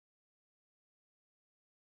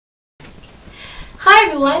Hi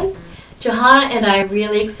everyone! Johanna and I are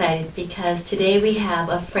really excited because today we have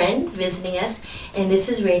a friend visiting us, and this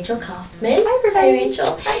is Rachel Kaufman. Hi everybody! Hi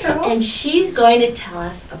Rachel! Hi girls! And she's going to tell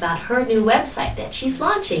us about her new website that she's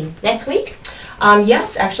launching next week.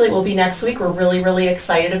 Yes, actually it will be next week. We're really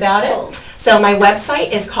excited about it. Cool. So my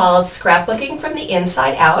website is called Scrapbooking from the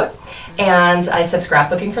Inside Out, and it's at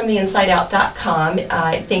scrapbookingfromtheinsideout.com.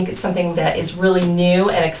 I think it's something that is really new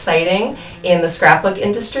and exciting in the scrapbook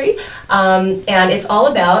industry, and it's all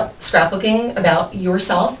about scrapbooking about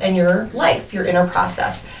yourself and your life, your inner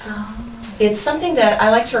process. Oh. It's something that I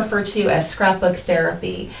like to refer to as scrapbook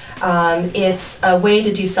therapy. It's a way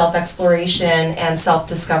to do self-exploration and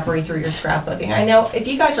self-discovery through your scrapbooking. I know if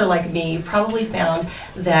you guys are like me, you've probably found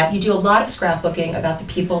that you do a lot of scrapbooking about the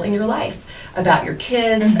people in your life, about your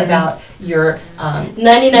kids, about your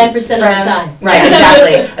 99% of the time. Right,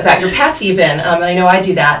 exactly. About your pets even, and I know I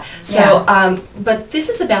do that. So, but this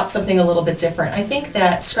is about something a little bit different. I think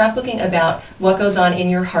that scrapbooking about what goes on in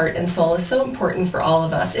your heart and soul is so important for all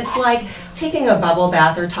of us. It's like taking a bubble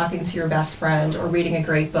bath or talking to your best friend or reading a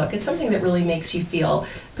great book. It's something that really makes you feel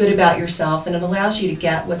good about yourself, and it allows you to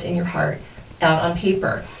get what's in your heart out on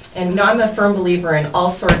paper. And you know, I'm a firm believer in all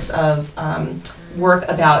sorts of work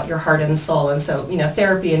about your heart and soul, and so you know,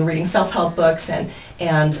 therapy and reading self-help books and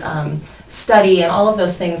study and all of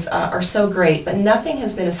those things are so great, but nothing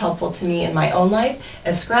has been as helpful to me in my own life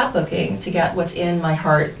as scrapbooking to get what's in my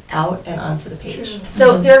heart out and onto the page.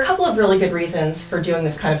 So there are a couple of really good reasons for doing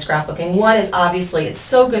this kind of scrapbooking. One is obviously it's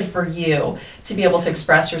so good for you to be able to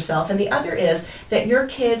express yourself, and the other is that your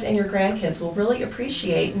kids and your grandkids will really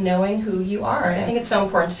appreciate knowing who you are. And I think it's so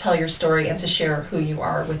important to tell your story and to share who you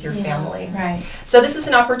are with your family. Right. So this is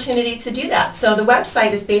an opportunity to do that. So the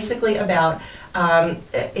website is basically about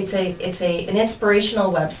it's an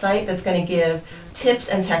inspirational website that's going to give tips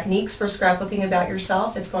and techniques for scrapbooking about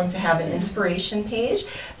yourself. It's going to have an inspiration page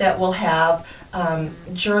that will have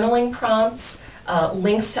journaling prompts,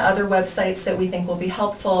 links to other websites that we think will be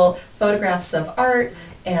helpful, photographs of art,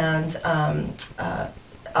 and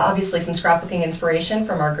obviously some scrapbooking inspiration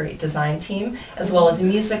from our great design team, as well as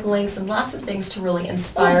music links and lots of things to really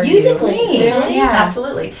inspire you. Music links, really? Yeah,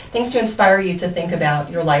 absolutely. Things to inspire you to think about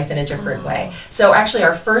your life in a different way. So actually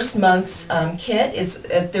our first month's kit is,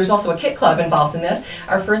 there's also a kit club involved in this.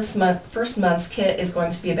 Our first month's kit is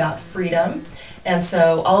going to be about freedom. And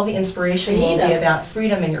so all of the inspiration will be about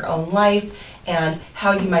freedom in your own life, and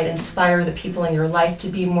how you might inspire the people in your life to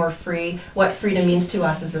be more free, what freedom means to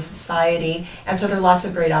us as a society. And so there are lots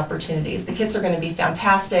of great opportunities. The kits are going to be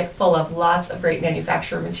fantastic, full of lots of great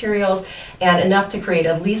manufacturer materials, and enough to create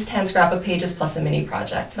at least 10 scrapbook pages plus a mini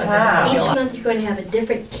project. So I think it's going to be a lot. Each month you're going to have a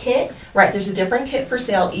different kit? Right, there's a different kit for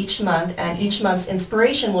sale each month, and each month's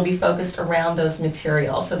inspiration will be focused around those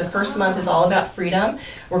materials. So the first month is all about freedom.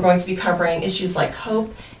 We're going to be covering issues like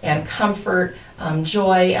hope and comfort,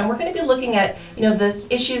 joy, and we're going to be looking at the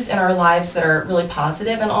issues in our lives that are really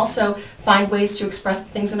positive, and also find ways to express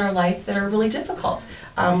things in our life that are really difficult.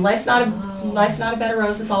 Life's not a bed of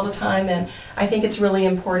roses all the time, and I think it's really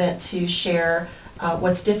important to share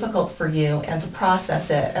what's difficult for you and to process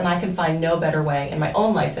it, and I can find no better way in my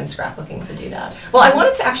own life than scrapbooking to do that. Well, I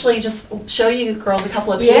wanted to actually just show you girls a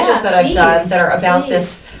couple of pages that I've done that are about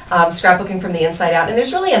this scrapbooking from the inside out, and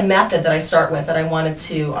there's really a method that I start with that I wanted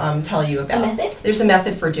to tell you about. A method? There's a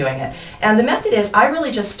method for doing it, and the method is I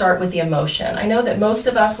really just start with the emotion. I know that most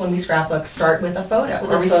of us when we scrapbook start with a photo,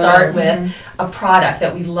 or we start with a product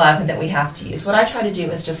that we love and that we have to use. What I try to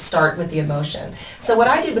do is just start with the emotion. So what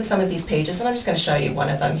I did with some of these pages, and I'm just going to show you one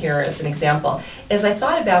of them here as an example, is I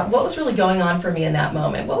thought about what was really going on for me in that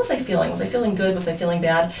moment. What was I feeling? Was I feeling good? Was I feeling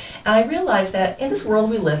bad? And I realized that in this world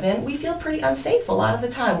we live in, we feel pretty unsafe a lot of the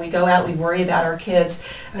time. We go out, we worry about our kids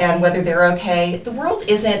and whether they're okay. The world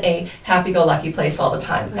isn't a happy-go-lucky place all the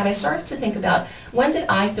time. And I started to think about, when did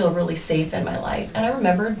I feel really safe in my life? And I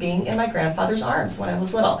remembered being in my grandfather's arms when I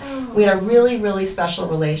was little. We had a really special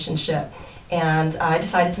relationship. And I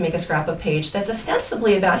decided to make a scrapbook page that's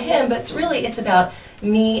ostensibly about him, but it's about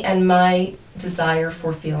me and my desire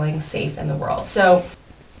for feeling safe in the world. So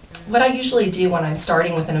what I usually do when I'm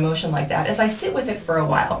starting with an emotion like that is I sit with it for a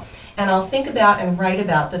while, and I'll think about and write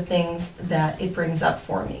about the things that it brings up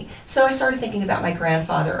for me. So I started thinking about my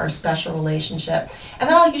grandfather, our special relationship, and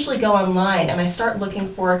then I'll usually go online and I start looking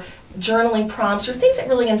for journaling prompts or things that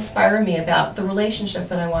really inspire me about the relationship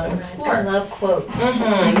that I want to explore. I love quotes.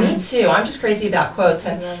 Me too. I'm just crazy about quotes,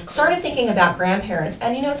 and started thinking about grandparents.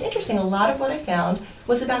 And it's interesting, a lot of what I found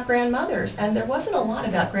was about grandmothers, and there wasn't a lot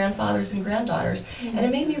about grandfathers and granddaughters. And it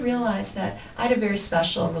made me realize that I had a very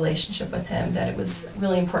special relationship with him that it was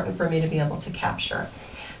really important for me to be able to capture.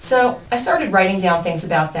 So I started writing down things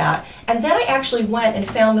about that, and then I actually went and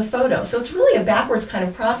found the photos. So it's really a backwards kind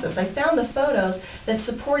of process. I found the photos that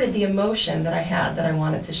supported the emotion that I had that I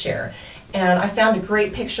wanted to share. And I found a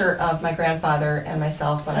great picture of my grandfather and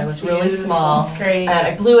myself when I was really small. That's great. And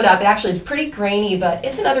I blew it up. It actually is pretty grainy, but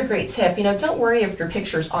it's another great tip. You know, don't worry if your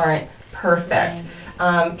pictures aren't perfect.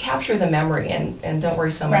 Capture the memory and don't worry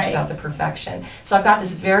so much about the perfection. So I've got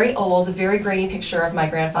this very old, very grainy picture of my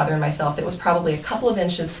grandfather and myself that was probably a couple of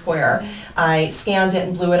inches square. I scanned it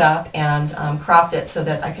and blew it up and cropped it so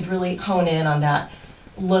that I could really hone in on that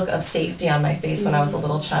look of safety on my face when I was a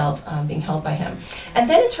little child being held by him. And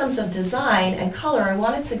then in terms of design and color, I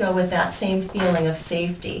wanted to go with that same feeling of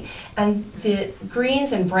safety. And the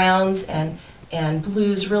greens and browns and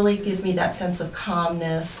blues really give me that sense of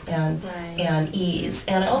calmness and ease.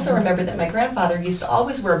 And I also remember that my grandfather used to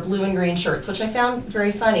always wear blue and green shirts, which I found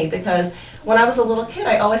very funny because when I was a little kid,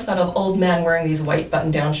 I always thought of old men wearing these white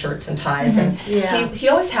button-down shirts and ties. And he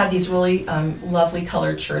always had these really lovely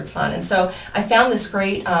colored shirts on. And so I found this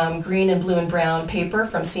great green and blue and brown paper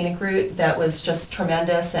from Scenic Route that was just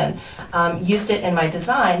tremendous, and used it in my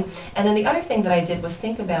design. And then the other thing that I did was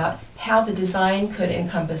think about how the design could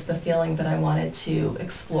encompass the feeling that I wanted to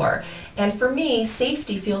explore. And for me,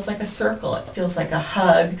 safety feels like a circle. It feels like a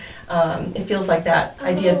hug. It feels like that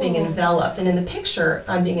idea of being enveloped. And in the picture,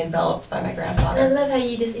 I'm being enveloped by my grandfather. I love how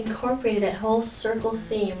you just incorporated that whole circle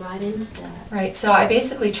theme right into that. Right, so I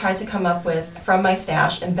basically tried to come up with, from my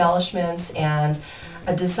stash, embellishments and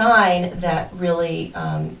a design that really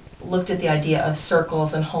looked at the idea of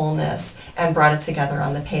circles and wholeness and brought it together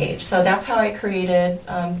on the page. So that's how I created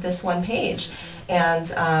this one page. And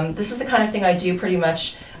this is the kind of thing I do pretty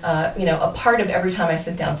much, you know, a part of every time I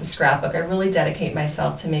sit down to scrapbook. I really dedicate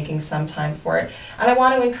myself to making some time for it. And I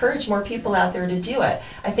want to encourage more people out there to do it.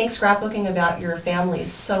 I think scrapbooking about your family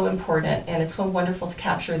is so important, and it's so wonderful to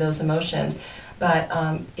capture those emotions. But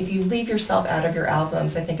if you leave yourself out of your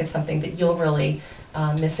albums, I think it's something that you'll really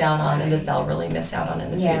miss out on, and that they'll really miss out on in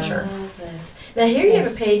the future. Now here you have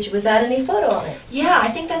a page without any photo on it. Yeah, I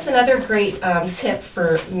think that's another great tip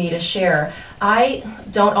for me to share. I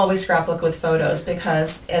don't always scrapbook with photos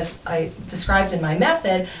because, as I described in my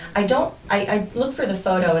method, I look for the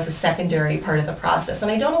photo as a secondary part of the process, and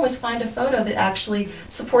I don't always find a photo that actually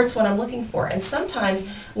supports what I'm looking for. And sometimes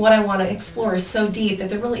what I want to explore is so deep that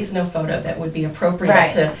there really is no photo that would be appropriate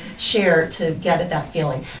to share to get at that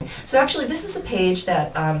feeling. So actually this is a page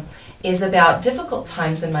that is about difficult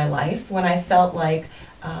times in my life when I felt like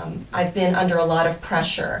I've been under a lot of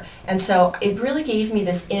pressure. And so it really gave me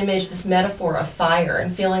this image, this metaphor of fire,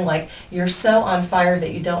 and feeling like you're so on fire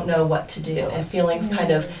that you don't know what to do, and feelings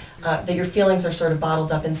kind of, that your feelings are sort of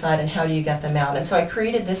bottled up inside, and how do you get them out. And so I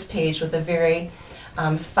created this page with a very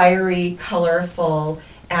fiery, colorful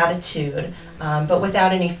attitude, but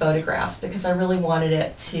without any photographs, because I really wanted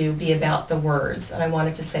it to be about the words, and I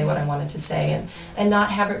wanted to say what I wanted to say, and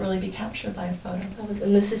not have it really be captured by a photo.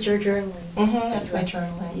 And this is your journaling. That's my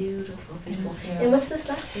journaling. Beautiful, beautiful. Yeah. And what's this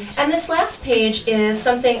last page? And this last page is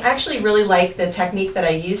something, I actually really like the technique that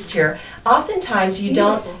I used here. Oftentimes you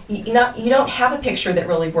don't have a picture that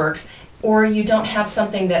really works, or you don't have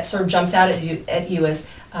something that sort of jumps out at you as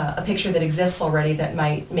a picture that exists already that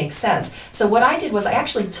might make sense. So what I did was I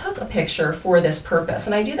actually took a picture for this purpose,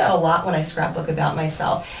 and I do that a lot when I scrapbook about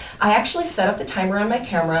myself. I actually set up the timer on my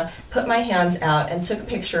camera, put my hands out, and took a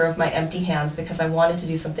picture of my empty hands because I wanted to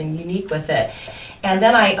do something unique with it. And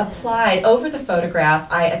then I applied, over the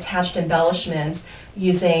photograph, I attached embellishments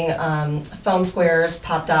using foam squares,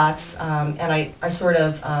 pop dots, and I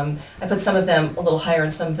put some of them a little higher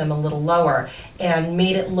and some of them a little lower, and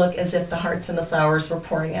made it look as if the hearts and the flowers were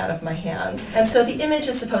pouring out of my hands. And so the image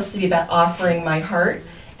is supposed to be about offering my heart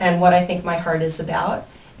and what I think my heart is about,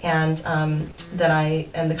 and that I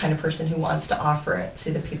am the kind of person who wants to offer it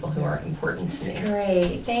to the people who are important to me. That's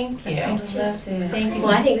great. Thank you. I love this. Thank you.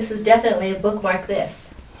 Well, I think this is definitely a bookmark this.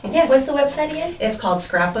 Yes. What's the website again? It's called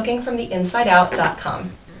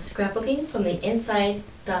scrapbookingfromtheinsideout.com.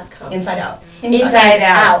 Scrapbookingfromtheinside.com. Inside out. Inside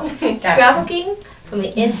out.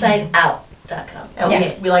 Scrapbookingfromtheinsideout.com. And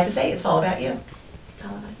Yes. we like to say it's all about you. It's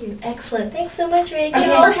all about you. Excellent. Thanks so much, Rachel.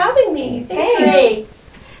 Thanks for having me. Thanks. Great.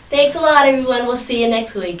 Thanks a lot, everyone. We'll see you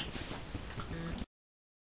next week.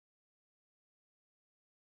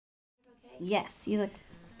 Yes, you look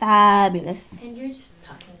fabulous. And you're just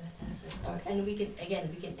talking with us. Okay. And we can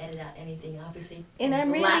edit out anything, obviously. And I'm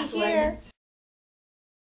The really last here.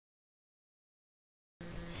 one.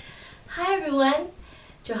 Hi, everyone.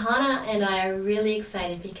 Johanna and I are really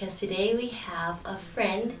excited because today we have a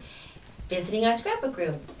friend visiting our scrapbook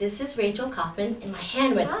room. This is Rachel Kaufman, and my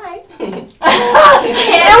hand went, Hi.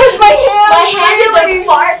 That was my hand. my hand did the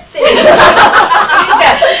fart